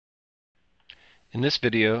In this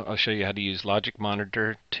video, I'll show you how to use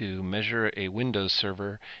LogicMonitor to measure a Windows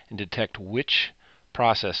server and detect which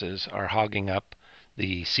processes are hogging up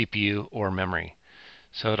the CPU or memory.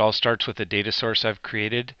 So it all starts with a data source I've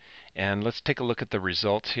created, and let's take a look at the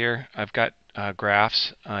results here. I've got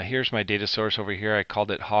graphs. Here's my data source over here. I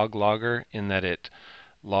called it hog logger in that it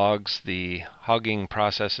logs the hogging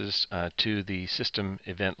processes to the system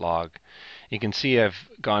event log. You can see I've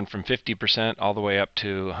gone from 50% all the way up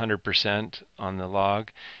to 100% on the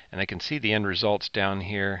log, and I can see the end results down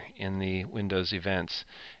here in the Windows events.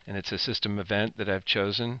 And it's a system event that I've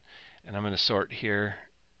chosen, and I'm going to sort here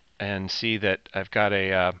and see that I've got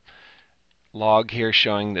a log here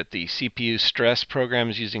showing that the CPU stress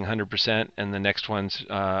program is using 100% and the next ones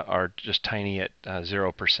are just tiny at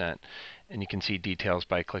 0%. And you can see details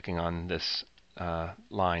by clicking on this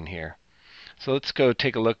line here. So let's go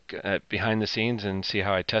take a look at behind the scenes and see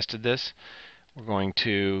how I tested this. We're going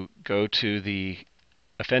to go to the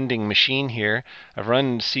offending machine here. I've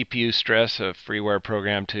run CPU stress, a freeware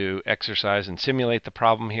program, to exercise and simulate the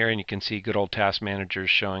problem here, and you can see good old task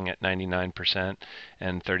managers showing at 99%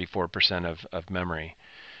 and 34% of memory.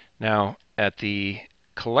 Now at the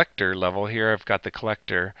collector level here, I've got the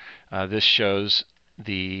collector. This shows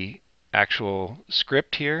the actual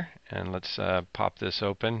script here, and let's pop this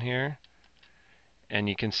open here. And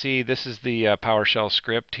you can see this is the PowerShell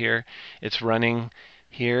script here. It's running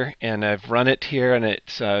here, and I've run it here, and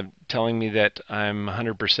it's telling me that I'm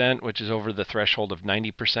 100%, which is over the threshold of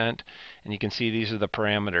 90%. And you can see these are the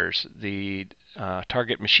parameters. The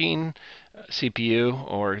target machine, CPU,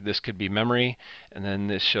 or this could be memory, and then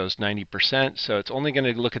this shows 90%. So it's only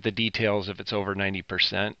going to look at the details if it's over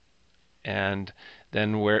 90%. And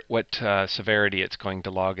then what severity it's going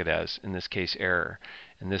to log it as, in this case error.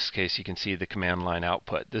 In this case you can see the command line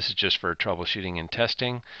output. This is just for troubleshooting and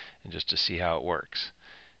testing and just to see how it works.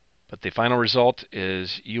 But the final result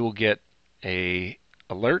is you will get a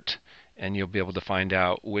alert and you'll be able to find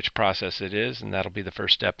out which process it is, and that'll be the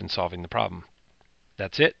first step in solving the problem.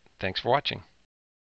 That's it. Thanks for watching.